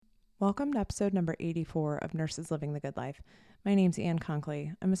Welcome to episode number 84 of Nurses Living the Good Life. My name's Ann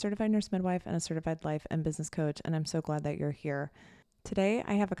Conkley. I'm a certified nurse midwife and a certified life and business coach, and I'm so glad that you're here. Today,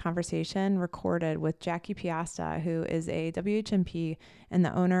 I have a conversation recorded with Jackie Piasta, who is a WHNP and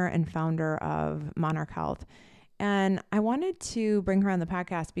the owner and founder of Monarch Health. And I wanted to bring her on the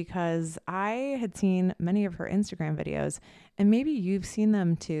podcast because I had seen many of her Instagram videos, and maybe you've seen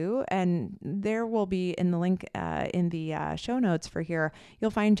them too. And there will be in the link in the show notes for here, you'll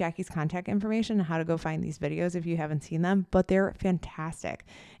find Jackie's contact information and how to go find these videos if you haven't seen them, but they're fantastic.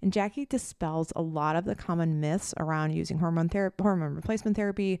 And Jackie dispels a lot of the common myths around using hormone replacement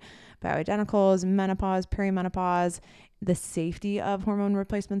therapy, bioidenticals, menopause, perimenopause, the safety of hormone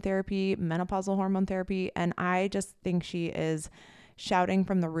replacement therapy, menopausal hormone therapy. And I just think she is shouting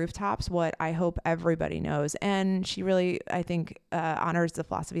from the rooftops what I hope everybody knows. And she really, I think, honors the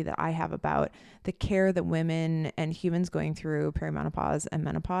philosophy that I have about the care that women and humans going through perimenopause and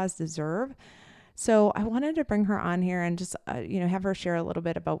menopause deserve. So I wanted to bring her on here and just, have her share a little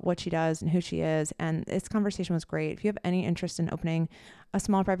bit about what she does and who she is. And this conversation was great. If you have any interest in opening a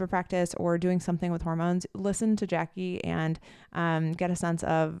small private practice or doing something with hormones, listen to Jackie and get a sense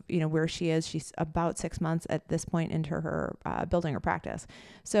of, where she is. She's about 6 months at this point into her building her practice.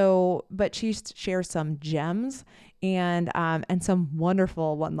 So, but she shares some gems and some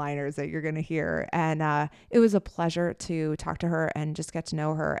wonderful one-liners that you're going to hear. And it was a pleasure to talk to her and just get to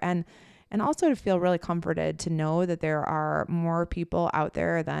know her. And also to feel really comforted to know that there are more people out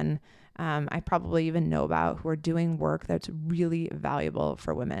there than I probably even know about who are doing work that's really valuable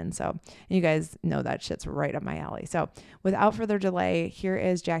for women. So you guys know that shit's right up my alley. So without further delay, here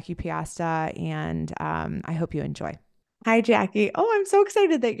is Jackie Piasta, and I hope you enjoy. Hi, Jackie. Oh, I'm so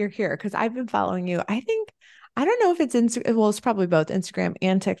excited that you're here because I've been following you. I don't know if it's well, it's probably both Instagram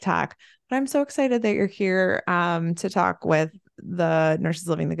and TikTok, but I'm so excited that you're here to talk with the Nurses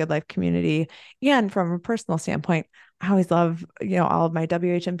Living the Good Life community. And from a personal standpoint, I always love, all of my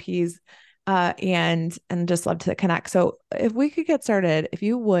WHMPs and just love to connect. So if we could get started, if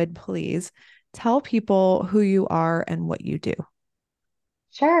you would please tell people who you are and what you do.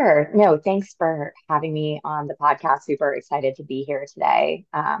 Sure. No, thanks for having me on the podcast. Super excited to be here today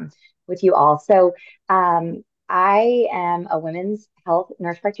with you all. I am a women's health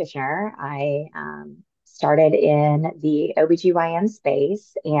nurse practitioner. I started in the OBGYN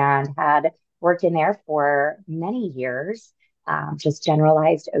space and had worked in there for many years, just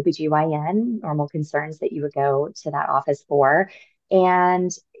generalized OBGYN, normal concerns that you would go to that office for.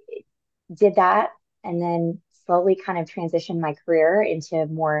 And did that and then slowly kind of transitioned my career into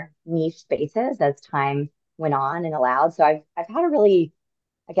more niche spaces as time went on and allowed. So I've had a really,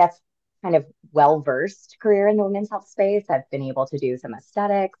 I guess, kind of well-versed career in the women's health space. I've been able to do some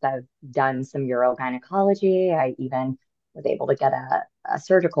aesthetics. I've done some urogynecology. I even was able to get a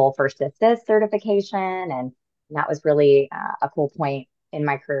surgical first assist certification. And that was really a cool point in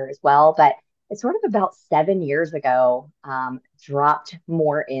my career as well. But it's sort of about 7 years ago, dropped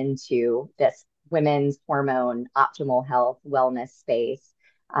more into this women's hormone, optimal health, wellness space,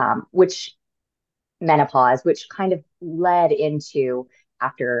 which menopause, which kind of led into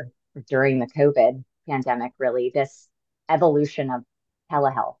after during the COVID pandemic, really this evolution of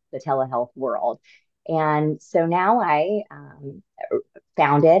telehealth, the telehealth world. And so now I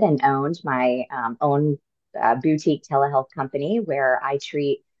founded and owned my own boutique telehealth company where I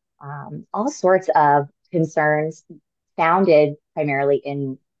treat all sorts of concerns founded primarily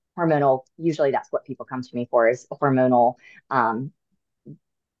in hormonal. Usually that's what people come to me for is hormonal um,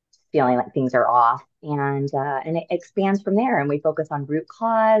 feeling like things are off, and it expands from there, and we focus on root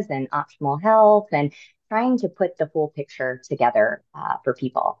cause and optimal health and trying to put the full picture together for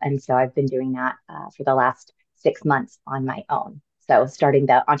people. And so I've been doing that for the last 6 months on my own, so starting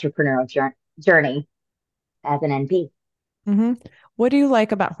the entrepreneurial journey as an NP. Mm-hmm. What do you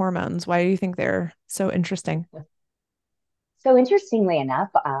like about hormones? Why do you think they're so interesting? So interestingly enough,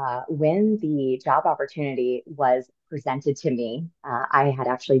 when the job opportunity was presented to me, I had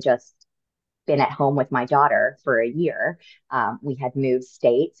actually just been at home with my daughter for a year. We had moved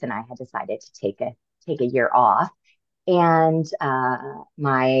states, and I had decided to take a year off. And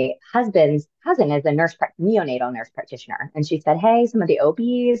my husband's cousin is a neonatal nurse practitioner, and she said, "Hey, some of the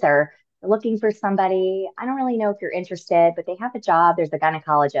OBs are looking for somebody. I don't really know if you're interested, but they have a job. There's a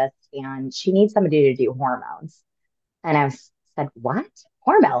gynecologist, and she needs somebody to do hormones." And said, "What?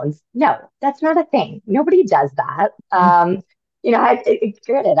 Hormones? No, that's not a thing. Nobody does that."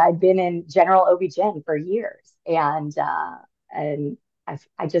 Granted, I'd been in general OB-GYN for years, and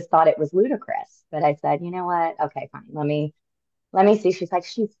I just thought it was ludicrous. But I said, you know what? Okay, fine. Let me see. She's like,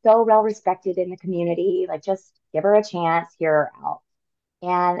 she's so well respected in the community. Like, just give her a chance, hear her out.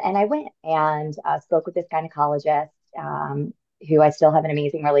 And I went and spoke with this gynecologist, who I still have an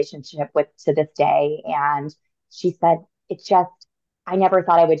amazing relationship with to this day. And she said, it just, I never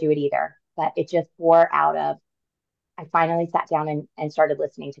thought I would do it either, but it just bore out of, I finally sat down and started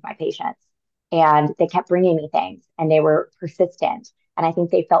listening to my patients. And they kept bringing me things and they were persistent. And I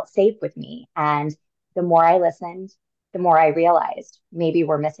think they felt safe with me. And the more I listened, the more I realized maybe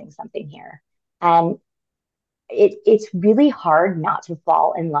we're missing something here. And it's really hard not to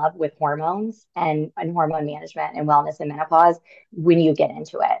fall in love with hormones and hormone management and wellness and menopause when you get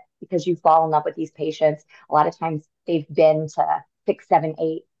into it because you fall in love with these patients. A lot of times they've been to six, seven,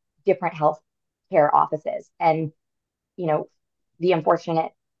 eight different health care offices. And, you know, the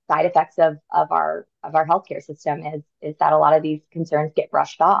unfortunate side effects of our healthcare system is that a lot of these concerns get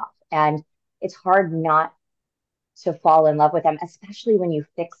brushed off. And it's hard not to fall in love with them, especially when you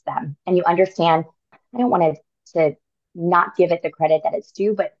fix them and you understand. I don't want to not give it the credit that it's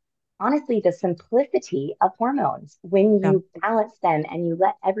due, but honestly, the simplicity of hormones when Yeah. you balance them and you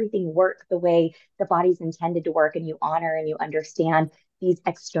let everything work the way the body's intended to work, and you honor and you understand these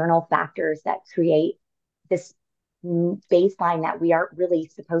external factors that create this baseline that we aren't really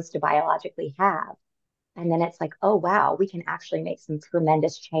supposed to biologically have. And then it's like, oh, wow, we can actually make some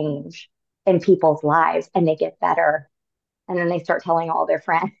tremendous change in people's lives and they get better. And then they start telling all their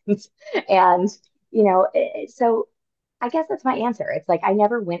friends. And, so I guess that's my answer. It's like I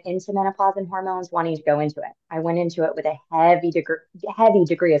never went into menopause and hormones wanting to go into it. I went into it with a heavy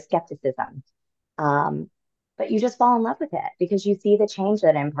degree of skepticism. Um, but you just fall in love with it because you see the change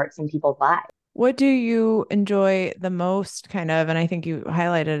that it imparts in people's lives. What do you enjoy the most, kind of? And I think you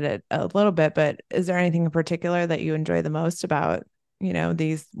highlighted it a little bit, but is there anything in particular that you enjoy the most about,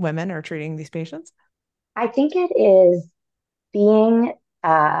 these women or treating these patients? I think it is being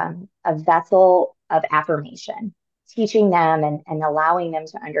a vessel of affirmation, teaching them and allowing them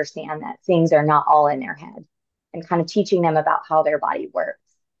to understand that things are not all in their head and kind of teaching them about how their body works.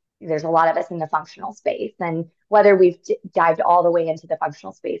 There's a lot of us in the functional space, and whether we've dived all the way into the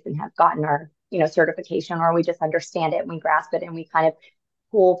functional space and have gotten our certification, or we just understand it and we grasp it and we kind of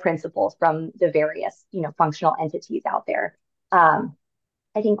pull principles from the various functional entities out there. um,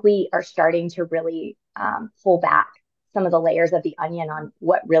 I think we are starting to really pull back some of the layers of the onion on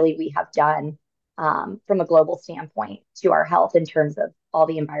what really we have done from a global standpoint to our health in terms of all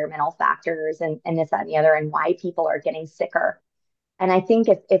the environmental factors and this, that, and the other, and why people are getting sicker. And I think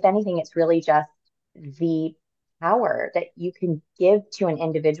if anything, it's really just the power that you can give to an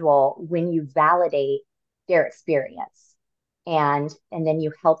individual when you validate their experience and then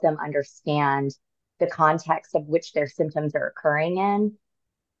you help them understand the context of which their symptoms are occurring in.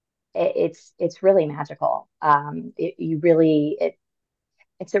 It's really magical. It's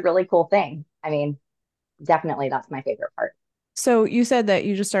a really cool thing. I mean, definitely that's my favorite part. So you said that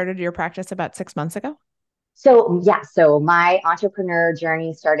you just started your practice about 6 months ago? So yeah, so my entrepreneur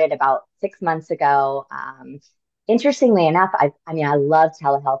journey started about 6 months ago. Interestingly enough, I mean, I love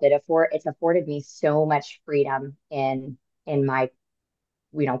telehealth. It's afforded me so much freedom in my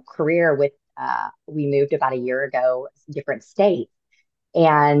career. We moved about a year ago, different states.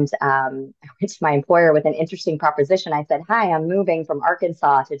 And I went to my employer with an interesting proposition. I said, "Hi, I'm moving from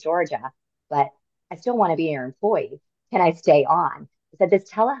Arkansas to Georgia, but I still want to be your employee. Can I stay on?" I said, "This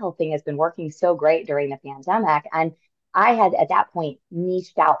telehealth thing has been working so great during the pandemic." And I had at that point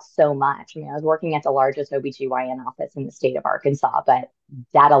niched out so much. I mean, I was working at the largest OBGYN office in the state of Arkansas, but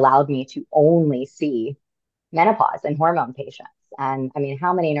that allowed me to only see menopause and hormone patients. And I mean,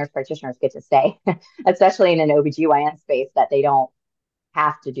 how many nurse practitioners get to say, especially in an OBGYN space, that they don't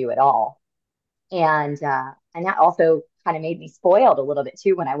have to do it all? And that also kind of made me spoiled a little bit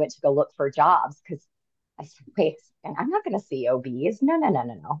too when I went to go look for jobs, because I said, wait, and I'm not going to see OBs. No, no, no,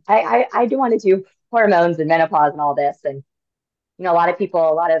 no, no. I do want to do hormones and menopause and all this. And a lot of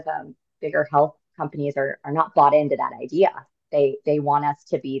people, a lot of bigger health companies are not bought into that idea. They want us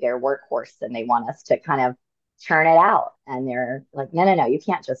to be their workhorse and they want us to kind of churn it out. And they're like, no, no, no, you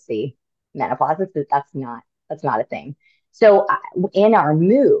can't just see menopause. That's not a thing. So in our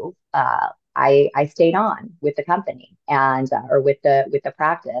move, I stayed on with the company and or with the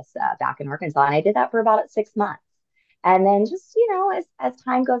practice back in Arkansas, and I did that for about 6 months. And then just as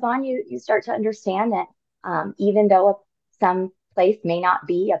time goes on, you start to understand that even though some place may not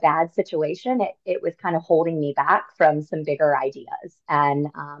be a bad situation, it was kind of holding me back from some bigger ideas and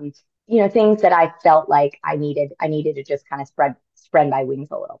things that I felt like I needed to just kind of spread my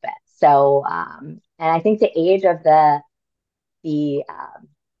wings a little bit. So and I think the age of the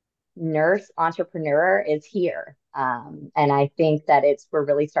nurse entrepreneur is here. And I think that we're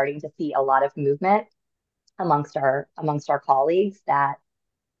really starting to see a lot of movement amongst our colleagues that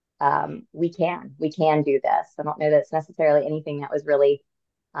we can do this. I don't know that it's necessarily anything that was really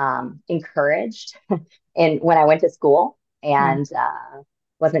encouraged and when I went to school Yeah. and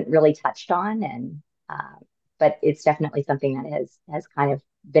wasn't really touched on. And but it's definitely something that has kind of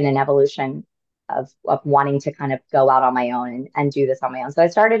been an evolution of wanting to kind of go out on my own and do this on my own. So I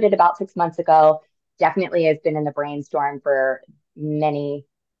started it about 6 months ago. Definitely has been in the brainstorm for many,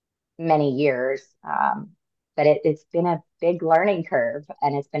 many years. But it's been a big learning curve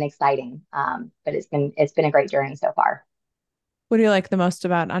and it's been exciting. But it's been a great journey so far. What do you like the most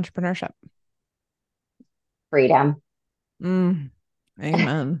about entrepreneurship? Freedom. Mm,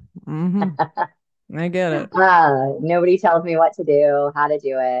 amen. I get it. Nobody tells me what to do, how to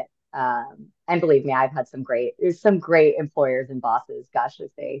do it. And believe me, I've had there's some great employers and bosses. Gosh,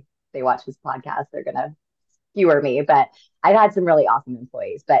 if they watch this podcast, they're gonna skewer me. But I've had some really awesome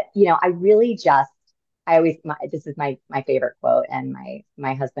employees. But I really just this is my favorite quote, and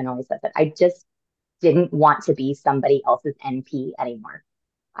my husband always says it. I just didn't want to be somebody else's NP anymore.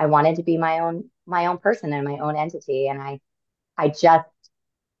 I wanted to be my own person and my own entity. And I just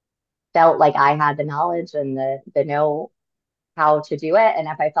felt like I had the knowledge and the know how to do it. And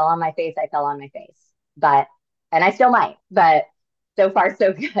if I fell on my face, I fell on my face. But and I still might, but so far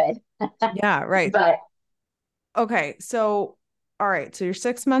so good. Yeah, right. But Okay, so all right, so you're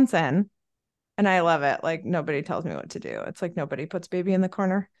 6 months in, and I love it. Like nobody tells me what to do. It's like nobody puts baby in the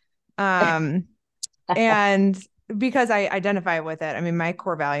corner. Um, and because I identify with it, I mean, my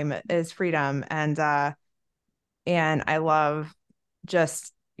core value is freedom, and I love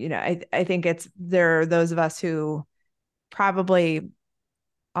just, I think there are those of us who probably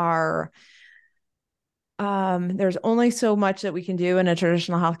are there's only so much that we can do in a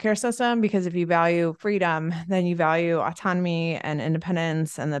traditional healthcare system because if you value freedom, then you value autonomy and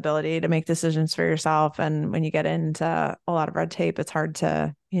independence and the ability to make decisions for yourself. And when you get into a lot of red tape, it's hard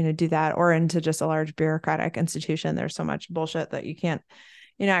to, do that, or into just a large bureaucratic institution. There's so much bullshit that you can't,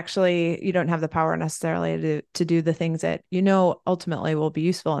 actually, you don't have the power necessarily to do the things that ultimately will be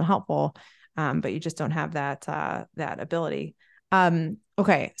useful and helpful, but you just don't have that ability.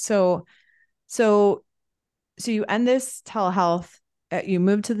 Okay, so you end this telehealth. You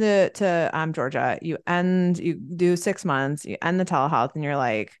move to Georgia. You do 6 months. You end the telehealth, and you're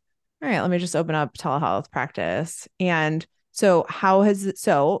like, all right, let me just open up telehealth practice. And so how has it?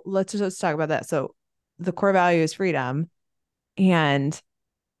 So let's talk about that. So the core value is freedom, and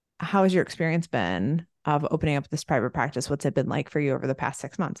how has your experience been of opening up this private practice? What's it been like for you over the past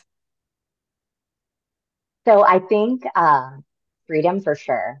 6 months? so I think freedom for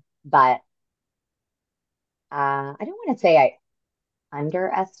sure. But I don't want to say I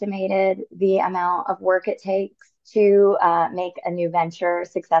underestimated the amount of work it takes to make a new venture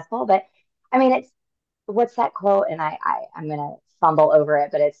successful. But I mean, it's what's that quote? And I'm gonna fumble over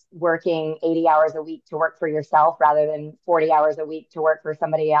it, but it's working 80 hours a week to work for yourself rather than 40 hours a week to work for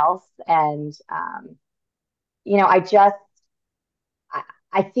somebody else. And I just I,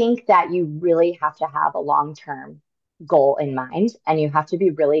 I think that you really have to have a long-term goal in mind, and you have to be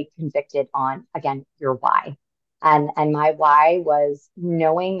really convicted on, again, your why. And my why was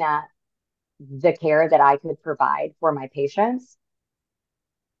knowing that the care that I could provide for my patients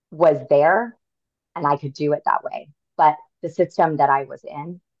was there and I could do it that way. But the system that I was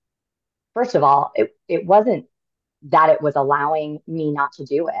in, first of all, it wasn't that it was allowing me not to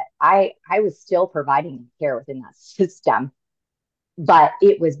do it. I was still providing care within that system, but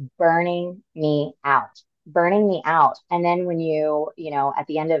it was burning me out. And then when at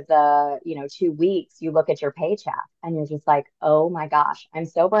the end of the, 2 weeks, you look at your paycheck and you're just like, oh my gosh, I'm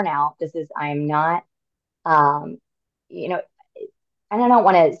so burnt out. I'm not, um, you know, and I don't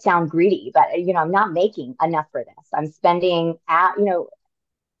want to sound greedy, but I'm not making enough for this. I'm spending you're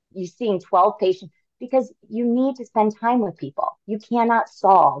seeing 12 patients because you need to spend time with people. You cannot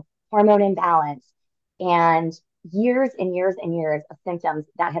solve hormone imbalance and years and years and years of symptoms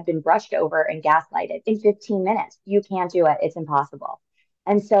that have been brushed over and gaslighted in 15 minutes. You can't do it. It's impossible.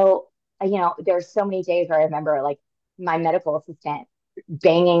 And so, there's so many days where I remember like my medical assistant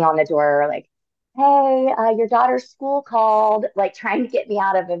banging on the door, like, hey, your daughter's school called, like trying to get me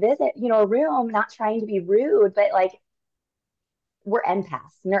out of a visit, a room, not trying to be rude, but like we're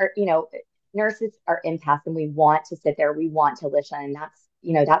empaths. Nurses are empaths, and we want to sit there. We want to listen,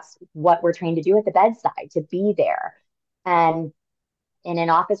 and that's what we're trained to do at the bedside, to be there. And in an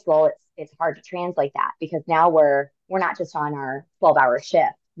office role, it's hard to translate that because now we're not just on our 12-hour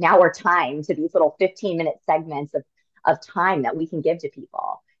shift. Now we're timed to these little 15-minute segments of time that we can give to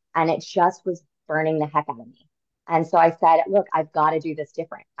people, and it just was burning the heck out of me. And so I said, look, I've got to do this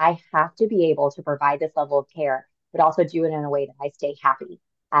different. I have to be able to provide this level of care, but also do it in a way that I stay happy.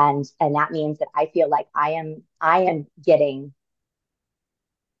 And that means that I feel like I am getting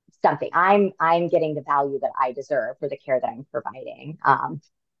something. I'm getting the value that I deserve for the care that I'm providing.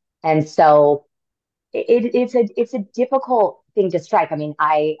 And so it's a difficult thing to strike. I mean,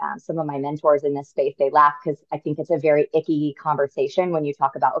 I some of my mentors in this space, they laugh because I think it's a very icky conversation when you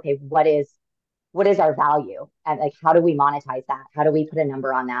talk about, okay, what is our value, and like how do we monetize that? How do we put a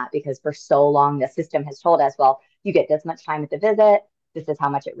number on that? Because for so long the system has told us, well, you get this much time at the visit, this is how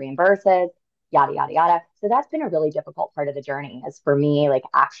much it reimburses, yada yada yada. So that's been a really difficult part of the journey, is for me like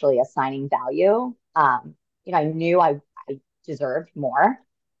actually assigning value. I knew I deserved more,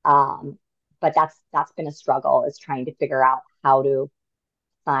 um, but that's been a struggle, is trying to figure out how to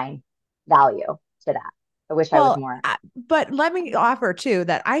assign value to that. I wish I was Well, more. but let me offer too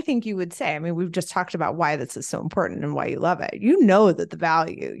that I think you would say, I mean, we've just talked about why this is so important and why you love it. You know the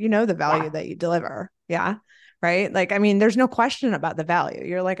value Yeah. that you deliver. Yeah. Right. Like, I mean, there's no question about the value.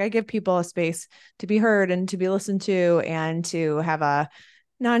 You're like, I give people a space to be heard and to be listened to and to have a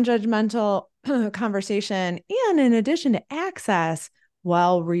non-judgmental conversation. And in addition to access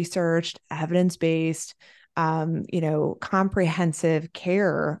well-researched, evidence-based, comprehensive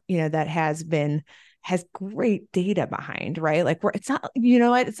care, that has great data behind, right? Like it's not,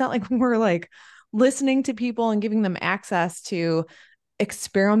 it's not like we're like listening to people and giving them access to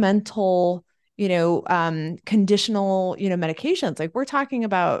experimental, conditional, medications. Like we're talking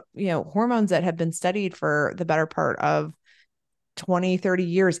about, hormones that have been studied for the better part of 20, 30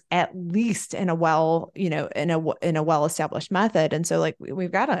 years at least in a well-established method. And so like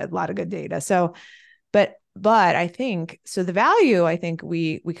we've got a lot of good data. So but I think so the value, I think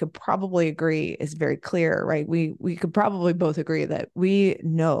we could probably agree is very clear, right? We could probably both agree that we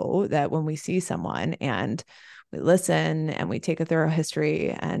know that when we see someone and we listen and we take a thorough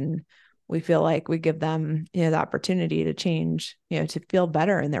history and we feel like we give them, the opportunity to change, to feel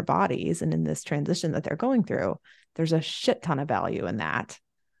better in their bodies and in this transition that they're going through, there's a shit ton of value in that.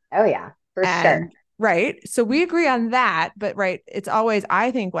 Oh yeah, for sure. And right. So we agree on that, but right. It's always,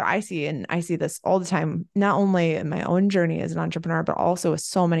 I think what I see, and I see this all the time, not only in my own journey as an entrepreneur, but also with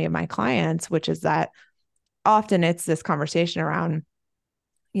so many of my clients, which is that often it's this conversation around,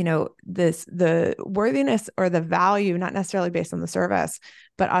 the worthiness or the value, not necessarily based on the service,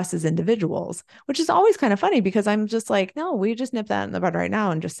 but us as individuals, which is always kind of funny because I'm just like, no, we just nip that in the bud right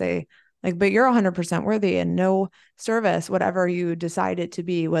now and just say, like, but you're 100% worthy, and no service, whatever you decide it to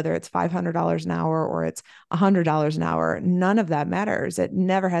be, whether it's $500 an hour or it's $100 an hour, none of that matters. It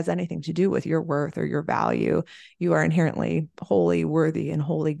never has anything to do with your worth or your value. You are inherently wholly worthy and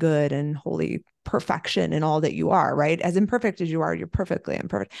wholly good and wholly perfection in all that you are, right? As imperfect as you are, you're perfectly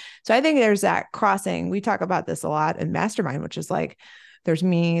imperfect. So I think there's that crossing. We talk about this a lot in Mastermind, which is like, there's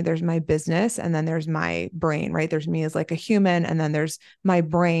me, there's my business, and then there's my brain, right? There's me as like a human, and then there's my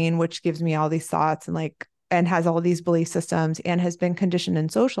brain, which gives me all these thoughts and has all these belief systems and has been conditioned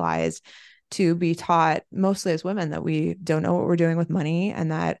and socialized to be taught, mostly as women, that we don't know what we're doing with money,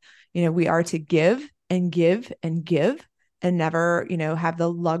 and that, we are to give and give and give and never, have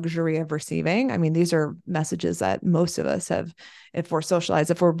the luxury of receiving. I mean, these are messages that most of us have, if we're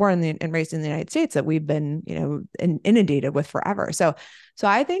socialized, if we're born and raised in the United States, that we've been, inundated with forever. So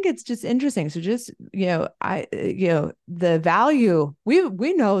I think it's just interesting. So just, the value,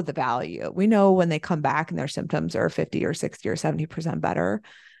 we know the value. We know when they come back and their symptoms are 50 or 60 or 70% better,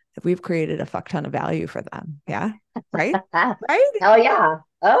 if we've created a fuck ton of value for them. Yeah. Right. Right. Hell yeah.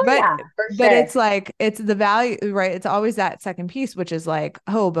 Oh but yeah, for but sure. it's like it's the value, right? It's always that second piece, which is like,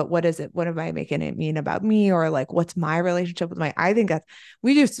 oh, but what is it, what am I making it mean about me, or like what's my relationship with my, I think that's,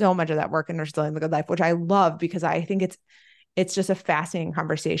 we do so much of that work in Nurse Living the Good Life, which I love because I think it's just a fascinating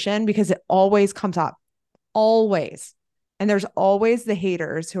conversation because it always comes up, always. And there's always the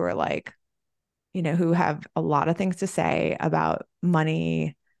haters who are like, who have a lot of things to say about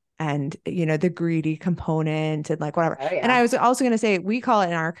money and, the greedy component and like whatever. Oh And yeah. I was also going to say, we call it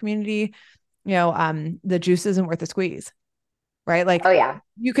in our community, the juice isn't worth the squeeze, right? Oh Like yeah.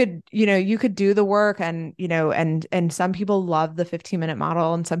 you could do the work and, and some people love the 15-minute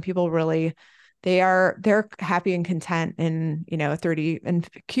model and some people really, they're happy and content in, 30 and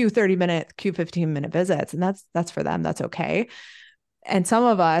Q 30-minute, Q 15-minute visits. And that's for them. That's okay. And some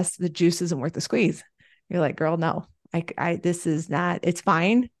of us, the juice isn't worth the squeeze. You're like, girl, no, this is not, it's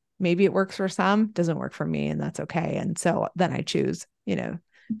fine. Maybe it works for some, doesn't work for me, and that's okay. And so then I choose, to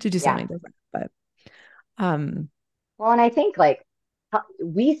do Yeah. something different. But, um, Well, and I think like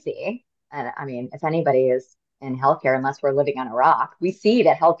we see, and I mean, if anybody is in healthcare, unless we're living on a rock, we see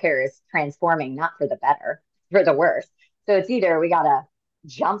that healthcare is transforming, not for the better, for the worse. So it's either we gotta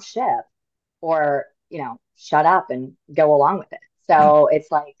jump ship or, shut up and go along with it. So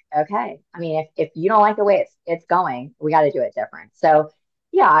it's like, okay, I mean, if you don't like the way it's going, we got to do it different. So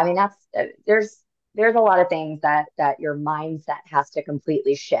yeah, I mean, that's there's a lot of things that your mindset has to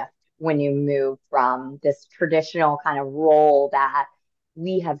completely shift when you move from this traditional kind of role that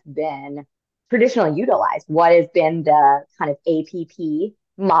we have been traditionally utilized. What has been the kind of APP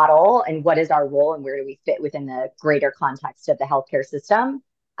model, and what is our role, and where do we fit within the greater context of the healthcare system?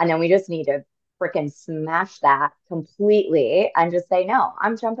 And then we just need to freaking smash that completely and just say, no,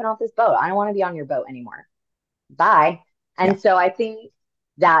 I'm jumping off this boat. I don't want to be on your boat anymore. Bye. Yeah. And so I think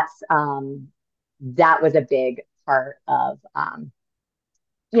that's that was a big part of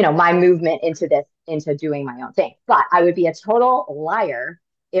my movement into this, into doing my own thing. But I would be a total liar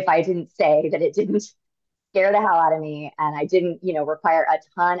if I didn't say that it didn't scare the hell out of me, and I didn't, require a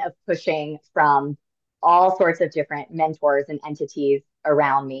ton of pushing from all sorts of different mentors and entities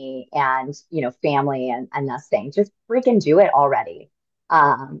around me, and family, and this thing. Just freaking do it already,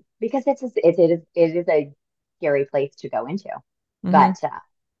 because it is a scary place to go into, Mm-hmm. but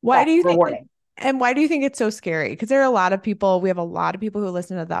Why do you think, rewarding. and why do you think it's so scary? Because there are a lot of people, we have a lot of people who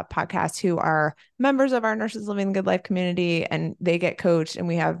listen to that podcast who are members of our Nurses Living the Good Life community, and they get coached. And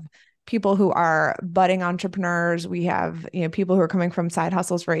we have people who are budding entrepreneurs. We have, people who are coming from side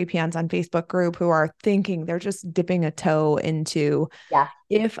hustles for APNs on Facebook group who are thinking they're just dipping a toe into, Yeah.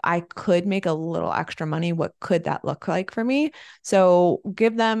 if I could make a little extra money, what could that look like for me? So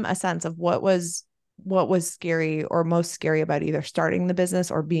give them a sense of what was scary or most scary about either starting the business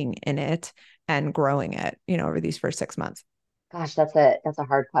or being in it and growing it, over these first 6 months. Gosh, that's a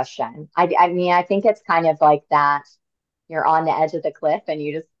hard question. I mean, I think it's kind of like that. You're on the edge of the cliff and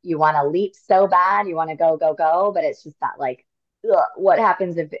you want to leap so bad, you want to go, go, go, but it's just that, like, ugh, what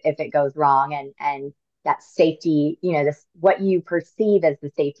happens if it goes wrong, and that safety, this, what you perceive as the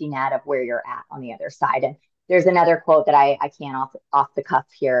safety net of where you're at on the other side. And there's another quote that I can't off the cuff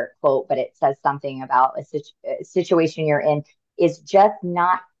here quote, but it says something about a situation you're in is just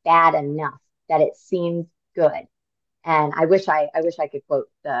not bad enough that it seems good. And I wish I could quote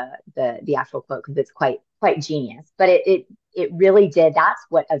the actual quote, because it's quite genius. But it really did. That's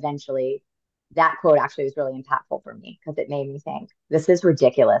what eventually, that quote actually was really impactful for me, because it made me think, this is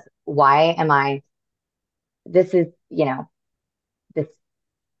ridiculous. Why am I? This is, this,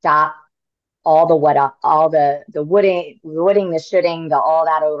 stop all the what up, all the wooding, the shooting, the all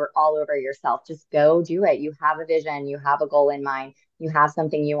that over all over yourself. Just go do it. You have a vision, you have a goal in mind, you have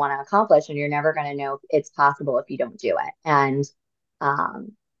something you want to accomplish, and you're never going to know it's possible if you don't do it. And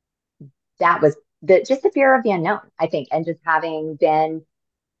um, that was just the fear of the unknown, I think, and just having been,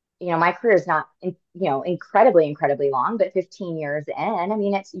 my career is not, incredibly, incredibly long, but 15 years in, I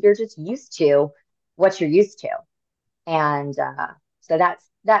mean, you're just used to what you're used to, and so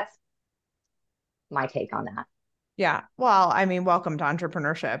that's my take on that. Yeah. Well, I mean, welcome to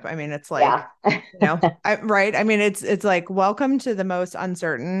entrepreneurship. I mean, it's like, Yeah. right. I mean, it's like, welcome to the most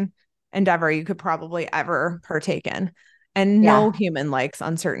uncertain endeavor you could probably ever partake in. And no Yeah. human likes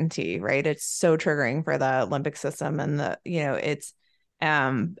uncertainty, right? It's so triggering for the limbic system, and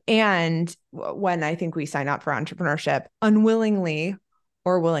and when I think we sign up for entrepreneurship unwillingly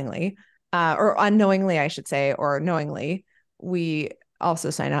or willingly, or unknowingly, I should say, or knowingly, we also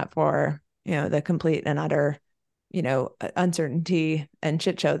sign up for, the complete and utter, uncertainty and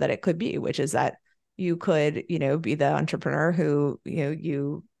shit show that it could be, which is that you could, be the entrepreneur who,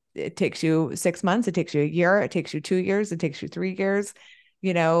 it takes you 6 months, it takes you a year, it takes you 2 years, it takes you 3 years.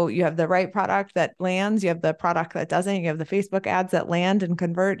 You have the right product that lands, you have the product that doesn't, you have the Facebook ads that land and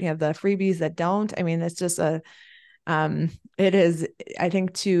convert, you have the freebies that don't. I mean, it's just it is, I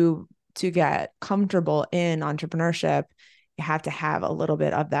think, to get comfortable in entrepreneurship, you have to have a little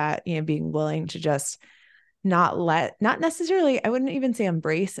bit of that, being willing to just not necessarily, I wouldn't even say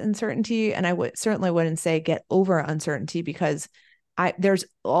embrace uncertainty. And I would certainly wouldn't say get over uncertainty, because there's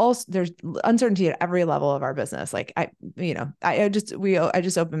uncertainty at every level of our business. Like I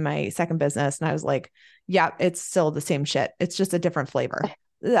just opened my second business, and I was like, yeah, it's still the same shit. It's just a different flavor.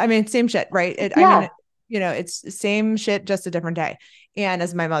 I mean, same shit, right? I mean, Yeah. it's same shit, just a different day. And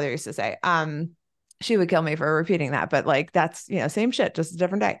as my mother used to say, she would kill me for repeating that, but like, that's, same shit, just a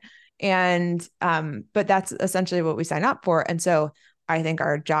different day. And but that's essentially what we sign up for. And so I think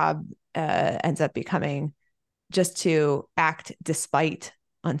our job ends up becoming just to act despite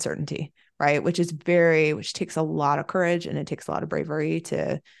uncertainty, right? Which takes a lot of courage, and it takes a lot of bravery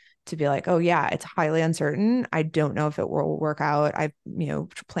to be like, oh yeah, it's highly uncertain. I don't know if it will work out. I've,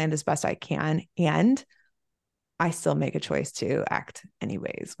 planned as best I can, and I still make a choice to act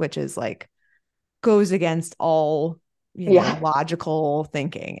anyways, which is like, goes against all Yeah. logical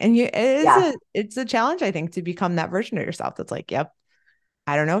thinking. And Yeah. it's a challenge, I think, to become that version of yourself that's like, yep,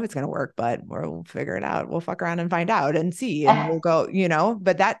 I don't know if it's going to work, but we'll figure it out. We'll fuck around and find out and see, and we'll go,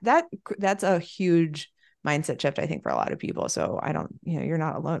 but that's a huge mindset shift, I think, for a lot of people. So I don't, you're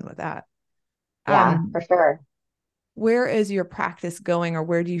not alone with that. Yeah, Um, for sure. where is your practice going, or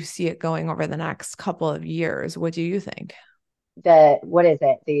where do you see it going over the next couple of years? What do you think? What is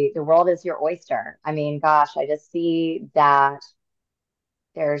it? The world is your oyster. I mean, gosh, I just see that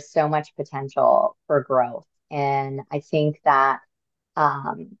there's so much potential for growth. And I think that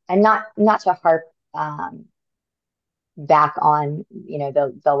and not to harp back on,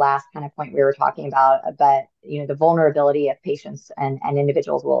 the last kind of point we were talking about, but the vulnerability of patients and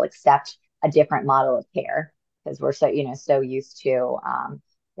individuals will accept a different model of care because we're so used to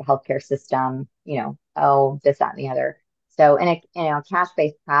the healthcare system, oh, this, that, and the other. So in a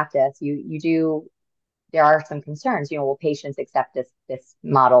cash-based practice, you do there are some concerns, will patients accept this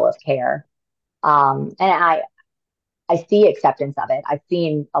model of care? And I see acceptance of it. I've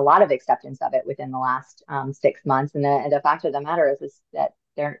seen a lot of acceptance of it within the last 6 months. And the fact of the matter is that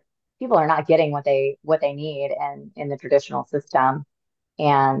people are not getting what they need and in the traditional system.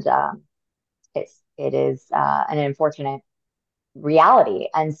 And it is an unfortunate reality.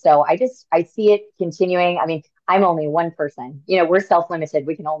 And so I see it continuing. I mean, I'm only one person. We're self-limited.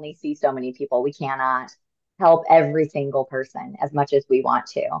 We can only see so many people. We cannot help every single person as much as we want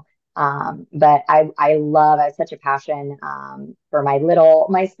to. But I have such a passion for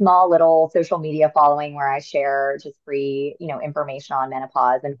my small little social media following where I share just free, information on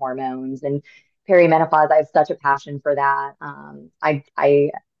menopause and hormones and perimenopause. I have such a passion for that.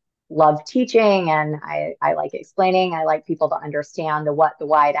 I love teaching and I like explaining. I like people to understand the what, the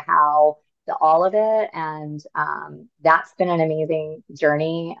why, the how, the all of it. And that's been an amazing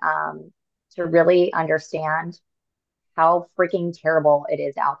journey to really understand how freaking terrible it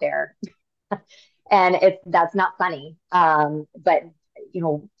is out there. And that's not funny. But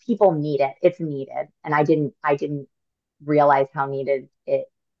people need it. It's needed. And I didn't realize how needed it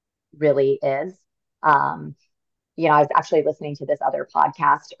really is. I was actually listening to this other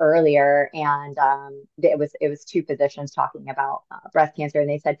podcast earlier, and it was two physicians talking about breast cancer, and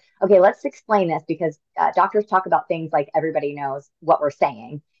they said, "Okay, let's explain this because doctors talk about things like everybody knows what we're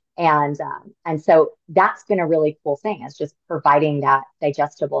saying." And so that's been a really cool thing. It's just providing that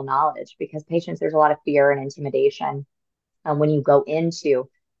digestible knowledge because patients, there's a lot of fear and intimidation when you go into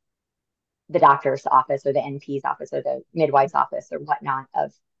the doctor's office or the NP's office or the midwife's office or whatnot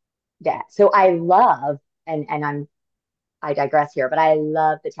of that. So I love, and I digress here, but I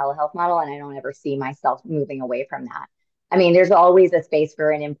love the telehealth model and I don't ever see myself moving away from that. I mean, there's always a space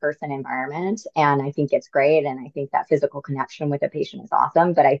for an in-person environment, and I think it's great. And I think that physical connection with a patient is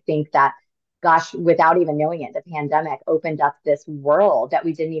awesome. But I think that, gosh, without even knowing it, the pandemic opened up this world that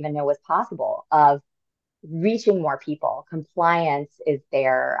we didn't even know was possible of reaching more people. Compliance is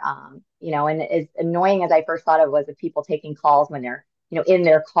there, and as annoying as I first thought it was of people taking calls when they're, in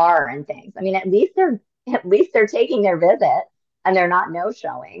their car and things. I mean, at least they're taking their visit and they're not no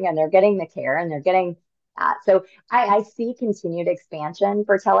showing and they're getting the care and they're getting that. So I see continued expansion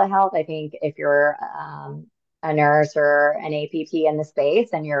for telehealth. I think if you're a nurse or an APP in the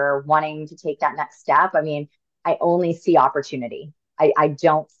space and you're wanting to take that next step, I mean, I only see opportunity. I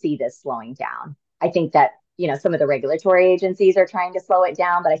don't see this slowing down. I think that, some of the regulatory agencies are trying to slow it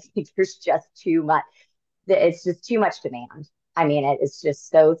down, but I think there's just too much. It's just too much demand. I mean, it's just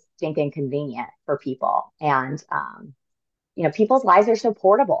so stinking convenient for people. And, people's lives are so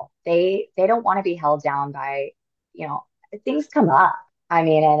portable. They don't want to be held down by, you know, things come up. I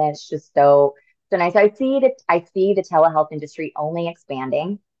mean, and it's just so nice. I see the telehealth industry only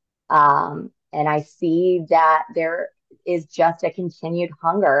expanding. And I see that there is just a continued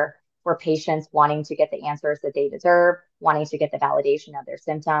hunger for patients wanting to get the answers that they deserve, wanting to get the validation of their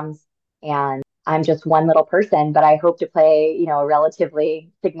symptoms. And I'm just one little person, but I hope to play, a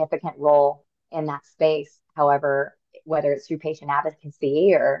relatively significant role in that space. However, whether it's through patient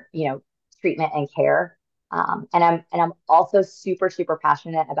advocacy or, treatment and care. And I'm also super, super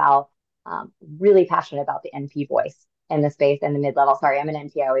passionate about, really passionate about the NP voice in the space and the mid-level. Sorry, I'm an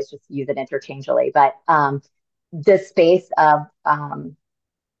NP. I always just use it interchangeably, but the space of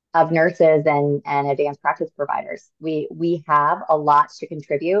nurses and advanced practice providers. We have a lot to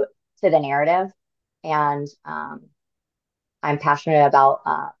contribute to the narrative, and I'm passionate about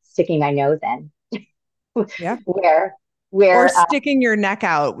sticking my nose in Yeah. where Or where sticking your neck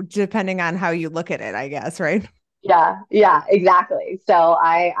out, depending on how you look at it, I guess, right? yeah, yeah, exactly. So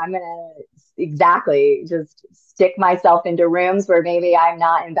I'm gonna, exactly. Just stick myself into rooms where maybe I'm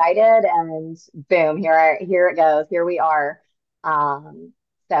not invited, and boom, here it goes. Here we are. Um,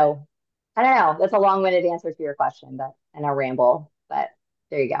 so I don't know. That's a long-winded answer to your question, but and a ramble. But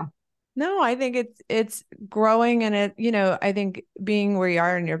there you go. No, I think it's growing and I think being where you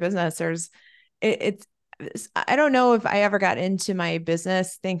are in your business, it's I don't know if I ever got into my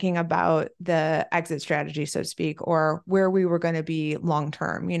business thinking about the exit strategy, so to speak, or where we were going to be long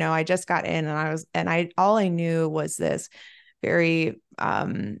term. I just got in and I all I knew was this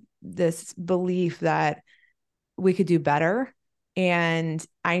belief that we could do better. And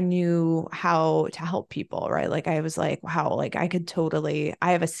I knew how to help people, right? Like I was like, wow, like I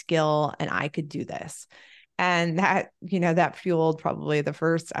have a skill and I could do this. And that fueled probably the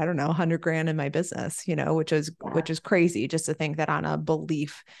first, I don't know, 100 grand in my business, Yeah. which is crazy just to think that on a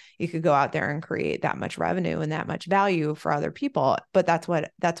belief you could go out there and create that much revenue and that much value for other people. But that's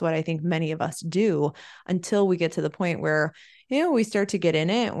what I think many of us do until we get to the point where we start to get in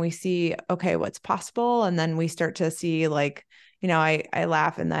it and we see, okay, what's possible. And then we start to see like, I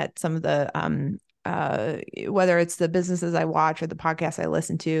laugh in that some of the, whether it's the businesses I watch or the podcasts I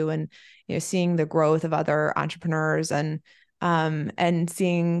listen to and, seeing the growth of other entrepreneurs and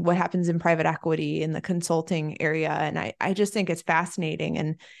seeing what happens in private equity in the consulting area. And I just think it's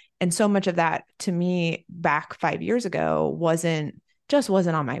fascinating. And so much of that to me back 5 years ago wasn't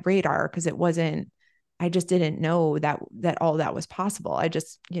on my radar because I just didn't know that all that was possible. I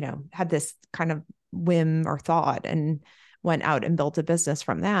just, had this kind of whim or thought and went out and built a business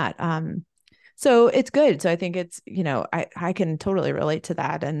from that. So it's good. So I think it's, I can totally relate to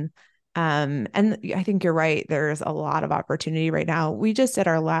that. And I think you're right. There's a lot of opportunity right now. We just did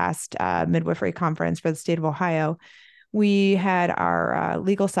our last midwifery conference for the state of Ohio. We had our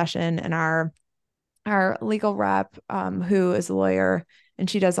legal session and our legal rep, who is a lawyer, and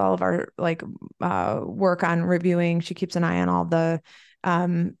she does all of our work on reviewing. She keeps an eye on all the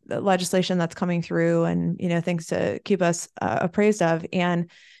legislation that's coming through, and things to keep us appraised of. And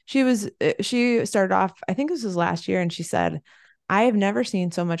she started off, I think this was last year, and she said, I have never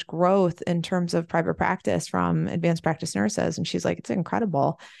seen so much growth in terms of private practice from advanced practice nurses. And she's like, it's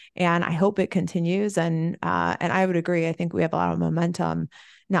incredible. And I hope it continues. And I would agree. I think we have a lot of momentum,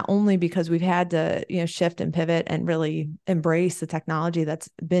 not only because we've had to, shift and pivot and really embrace the technology that's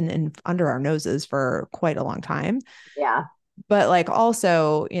been under our noses for quite a long time, Yeah. but like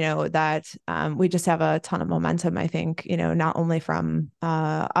also, that we just have a ton of momentum, I think, not only from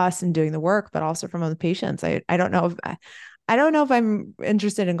us and doing the work, but also from the patients. I don't know if I'm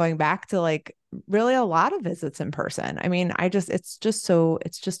interested in going back to like really a lot of visits in person. I mean, it's just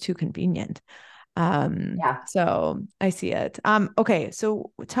too convenient. Yeah. So I see it. Okay.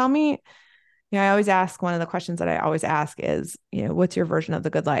 So tell me, I always ask, one of the questions that I always ask is, what's your version of the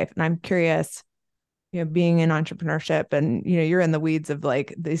good life? And I'm curious, being in entrepreneurship and, you're in the weeds of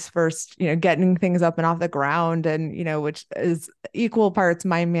like these first, getting things up and off the ground and, which is equal parts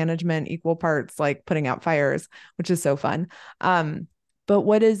mind management, equal parts like putting out fires, which is so fun. But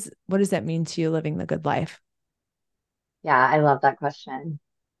what does that mean to you living the good life? Yeah. I love that question.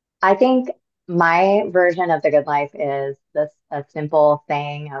 I think my version of the good life is this a simple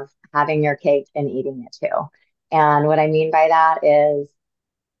thing of having your cake and eating it too. And what I mean by that is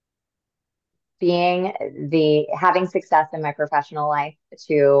being having success in my professional life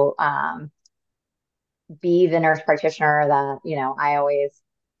to be the nurse practitioner that, I always,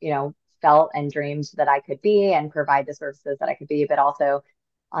 felt and dreamed that I could be and provide the services that I could be, but also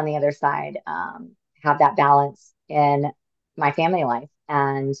on the other side, have that balance in my family life.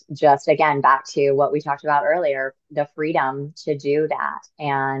 And just again, back to what we talked about earlier, the freedom to do that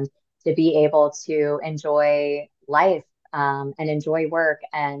and to be able to enjoy life, and enjoy work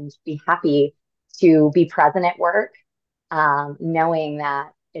and be happy to be present at work, knowing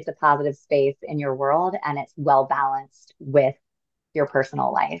that it's a positive space in your world and it's well balanced with your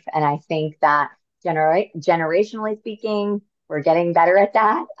personal life. And I think that generationally speaking, we're getting better at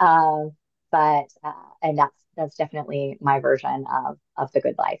that. And that's definitely my version of the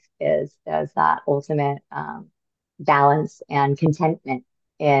good life is that ultimate balance and contentment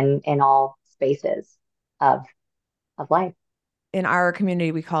in all spaces of life. In our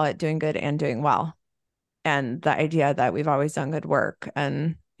community, we call it doing good and doing well. And the idea that we've always done good work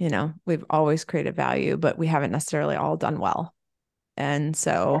and, we've always created value, but we haven't necessarily all done well. And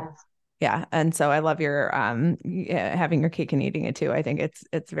so, Yeah. yeah. And so I love your having your cake and eating it too. I think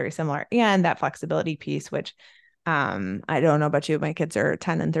it's very similar. And that flexibility piece, which I don't know about you, my kids are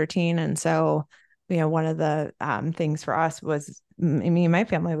 10 and 13. And so one of the things for us was me and my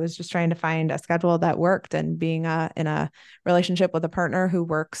family was just trying to find a schedule that worked, and being in a relationship with a partner who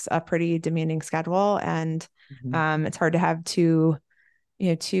works a pretty demanding schedule. And Mhm. it's hard to have two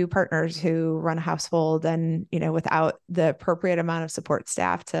partners who run a household, and without the appropriate amount of support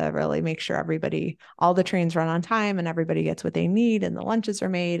staff to really make sure all the trains run on time and everybody gets what they need and the lunches are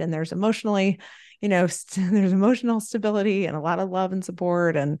made, and there's there's emotional stability and a lot of love and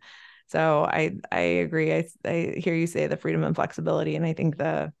support. And so I agree. I hear you say the freedom and flexibility, and I think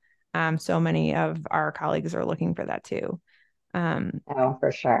so many of our colleagues are looking for that too. um Oh,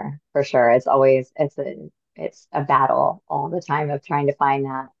 for sure. For sure. It's a battle all the time of trying to find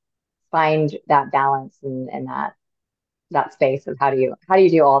that balance and that space of how do you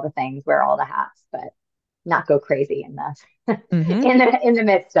do all the things, wear all the hats, but not go crazy in the mhm. in the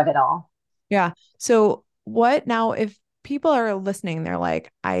midst of it all. Yeah. So what now if people are listening, they're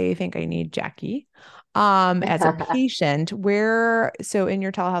like, I think I need Jackie as a patient, so in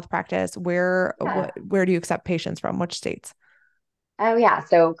your telehealth practice, Yeah. where do you accept patients from? Which states? Oh, yeah.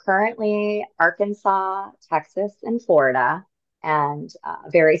 So currently Arkansas, Texas, and Florida, and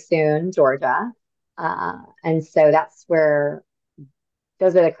very soon Georgia. And so those are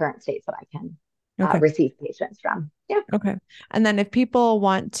the current states that I can Okay. receive patients from. Yeah. Okay. And then if people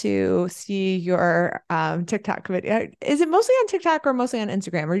want to see your TikTok video, is it mostly on TikTok or mostly on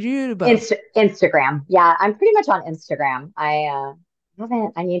Instagram, or do you do both? Instagram. Yeah, I'm pretty much on Instagram. I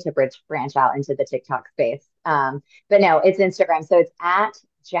need to branch out into the TikTok space. But no, it's Instagram. So it's at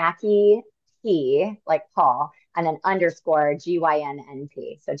Jackie P, like Paul, and then underscore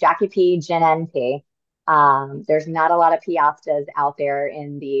GYNNP. So Jackie P, Jen NP. There's not a lot of Piastas out there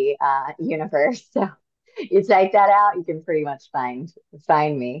in the universe. So you type that out, you can pretty much find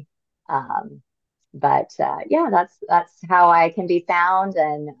me. Um, but yeah, that's how I can be found,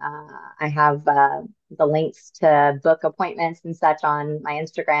 and I have the links to book appointments and such on my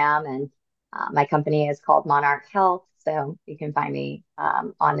Instagram, and my company is called Monarch Health, so you can find me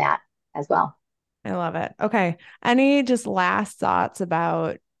on that as well. I love it. Okay. Any just last thoughts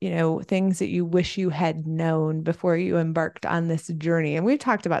about, things that you wish you had known before you embarked on this journey? And we've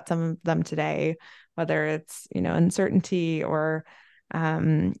talked about some of them today, whether it's, uncertainty or,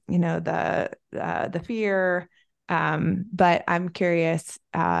 the fear. But I'm curious,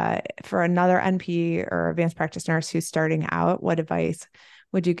 for another NP or advanced practice nurse who's starting out, what advice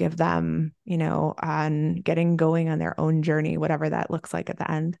would you give them, on getting going on their own journey, whatever that looks like at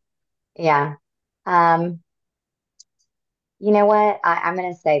the end? Yeah. Um, you know what? I'm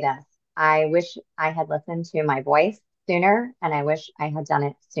going to say this. I wish I had listened to my voice sooner, and I wish I had done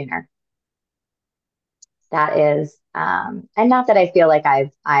it sooner. That is, and not that I feel like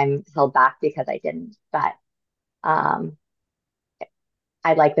I'm held back because I didn't, but um,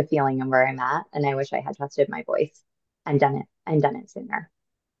 I like the feeling of where I'm at, and I wish I had trusted my voice and done it sooner.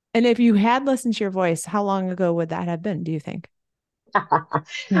 And if you had listened to your voice, how long ago would that have been, do you think?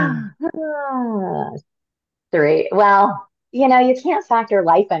 Hmm. Three. Well, you can't factor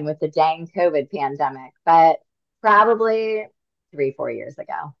life in with the dang COVID pandemic, but probably 3, 4 years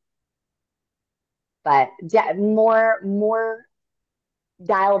ago. But more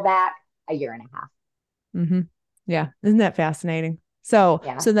dial back a year and a half. Mm-hmm. Yeah. Isn't that fascinating? So,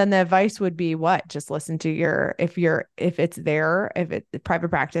 Yeah, so then the advice would be what? Just listen to if it's there, if private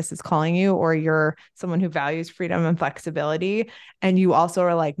practice is calling you, or you're someone who values freedom and flexibility, and you also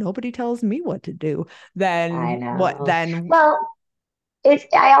are like, nobody tells me what to do, I then what, know. then, Well,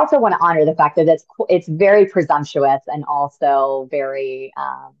 I also want to honor the fact that it's very presumptuous and also very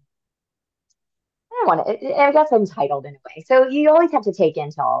I don't want to, I guess entitled in a way. So you always have to take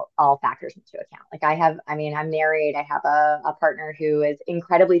into all factors into account. Like I'm married. I have a partner who is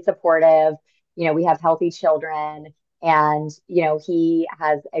incredibly supportive. We have healthy children, and, he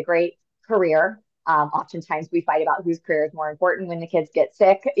has a great career. Oftentimes we fight about whose career is more important when the kids get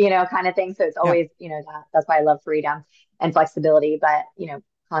sick, kind of thing. So it's yeah. always, that's why I love freedom and flexibility, but,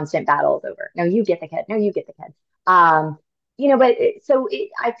 constant battles over, no, you get the kid. No, you get the kid.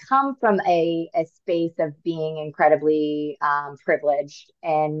 I come from a space of being incredibly privileged,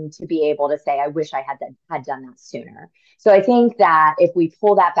 and to be able to say, I wish I had done that sooner. So I think that if we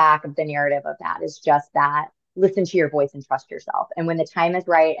pull that back, of the narrative of that is just that, listen to your voice and trust yourself. And when the time is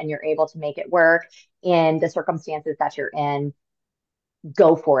right and you're able to make it work in the circumstances that you're in,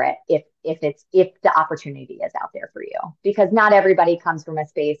 go for it if the opportunity is out there for you, because not everybody comes from a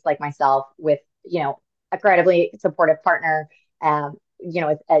space like myself with, incredibly supportive partner,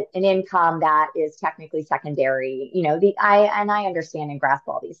 it's an income that is technically secondary, I understand and grasp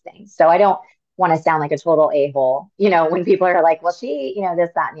all these things, so I don't want to sound like a total a-hole, when people are like, well, she, this,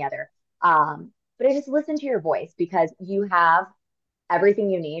 that, and the other. but I just listen to your voice because you have everything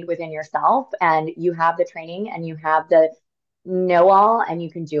you need within yourself and you have the training and you have the know all and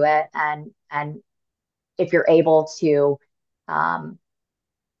you can do it. And if you're able to um,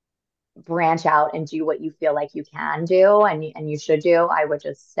 branch out and do what you feel like you can do and you should do, I would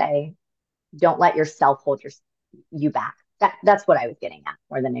just say, don't let yourself hold you back. That's what I was getting at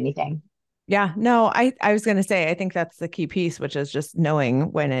more than anything. Yeah, no, I was going to say, I think that's the key piece, which is just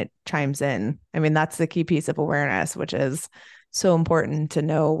knowing when it chimes in. I mean, that's the key piece of awareness, which is so important to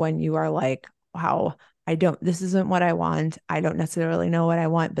know when you are like, wow, this isn't what I want. I don't necessarily know what I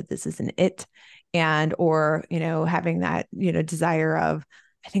want, but this isn't it. And, or, having that, desire of,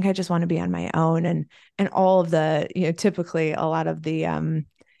 I think I just want to be on my own and all of the, typically a lot of the,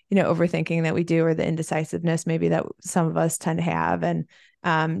 overthinking that we do or the indecisiveness maybe that some of us tend to have. And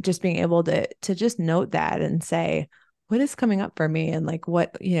just being able to just note that and say, what is coming up for me and like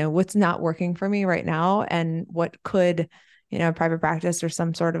what's not working for me right now and what could, private practice or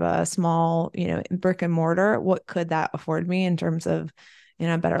some sort of a small, brick and mortar, what could that afford me in terms of,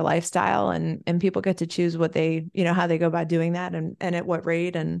 a better lifestyle and people get to choose what they, how they go about doing that and at what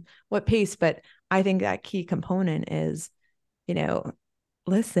rate and what pace. But I think that key component is, you know,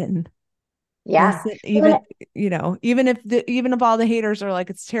 listen, Yeah. listen, Well, even if all the haters are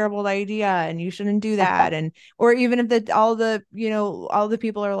like, it's a terrible idea and you shouldn't do that. And, or even if all the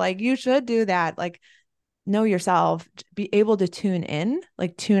people are like, you should do that, like know yourself, be able to tune in,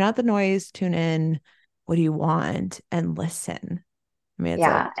 like tune out the noise, tune in. What do you want? And listen. I mean,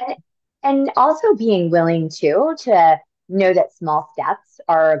 yeah. And also being willing to know that small steps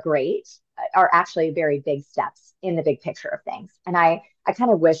are actually very big steps in the big picture of things. And I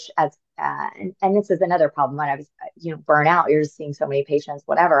kind of wish and this is another problem when I was, burn out, you're just seeing so many patients,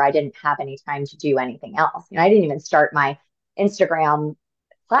 whatever. I didn't have any time to do anything else. I didn't even start my Instagram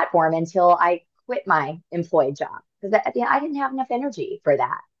platform until I quit my employed job because I didn't have enough energy for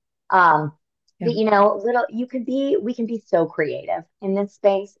that. Um, yeah. but little we can be so creative in this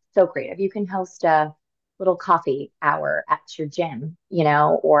space, so creative. You can host a little coffee hour at your gym,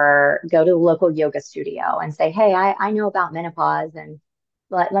 or go to a local yoga studio and say, hey, I know about menopause and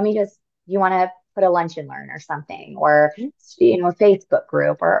let me just, you want to put a lunch and learn or something, or a Facebook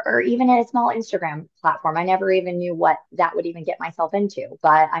group, or even a small Instagram platform. I never even knew what that would even get myself into,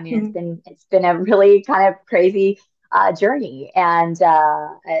 but I mean, Mhm. it's been a really kind of crazy journey, and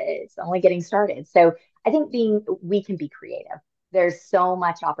it's only getting started. So I think we can be creative. There's so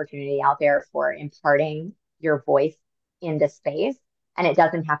much opportunity out there for imparting your voice in this space. And it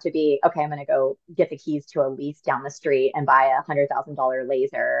doesn't have to be, okay, I'm going to go get the keys to a lease down the street and buy $100,000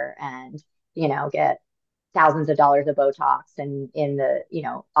 laser and, get thousands of dollars of Botox and in the,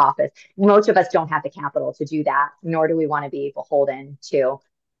 office. Most of us don't have the capital to do that, nor do we want to be beholden to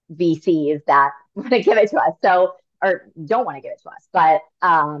VCs that want to give it to us. So, or don't want to give it to us. But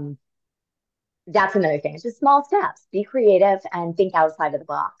that's another thing. It's just small steps. Be creative and think outside of the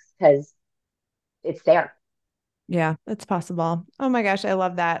box because it's there. Yeah, it's possible. Oh my gosh, I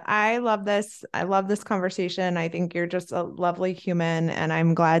love that. I love this. I love this conversation. I think you're just a lovely human, and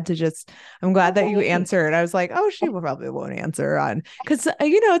I'm glad Oh, that you thanks. answered. I was like, oh, she will probably won't answer on because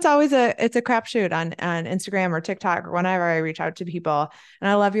it's a crapshoot on Instagram or TikTok or whenever I reach out to people. And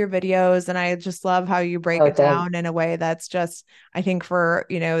I love your videos, and I just love how you break Oh, it thanks. down in a way that's just, I think for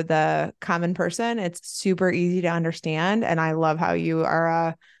the common person, it's super easy to understand. And I love how you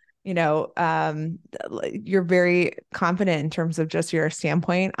are you know, um, you're very confident in terms of just your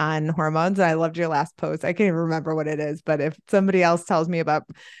standpoint on hormones. And I loved your last post. I can't even remember what it is, but if somebody else tells me about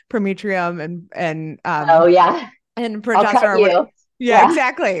prometrium Oh, yeah. and I'll cut progesterone, you. yeah, Yeah.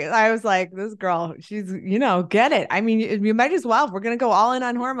 exactly. I was like, this girl, she's get it. I mean, you might as well. If we're gonna go all in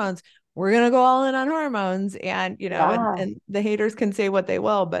on hormones, we're gonna go all in on hormones, and Yeah. and the haters can say what they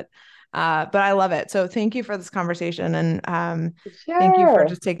will, but I love it. So thank you for this conversation, and thank you for Sure.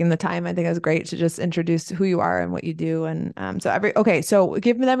 just taking the time. I think it was great to just introduce who you are and what you do. And so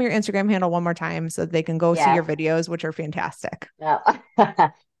give them your Instagram handle one more time so they can go see your Yes. videos, which are fantastic. No.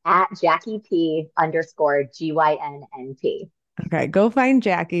 At Jackie P underscore GYNNP. Okay, go find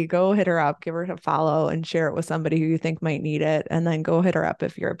Jackie, go hit her up, give her a follow and share it with somebody who you think might need it. And then go hit her up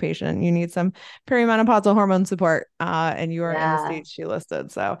if you're a patient. You need some perimenopausal hormone support and you are in the Yeah. stage she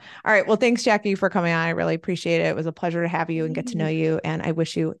listed. So, all right. Well, thanks, Jackie, for coming on. I really appreciate it. It was a pleasure to have you and get to know you. And I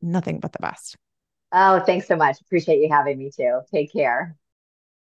wish you nothing but the best. Oh, thanks so much. Appreciate you having me too. Take care.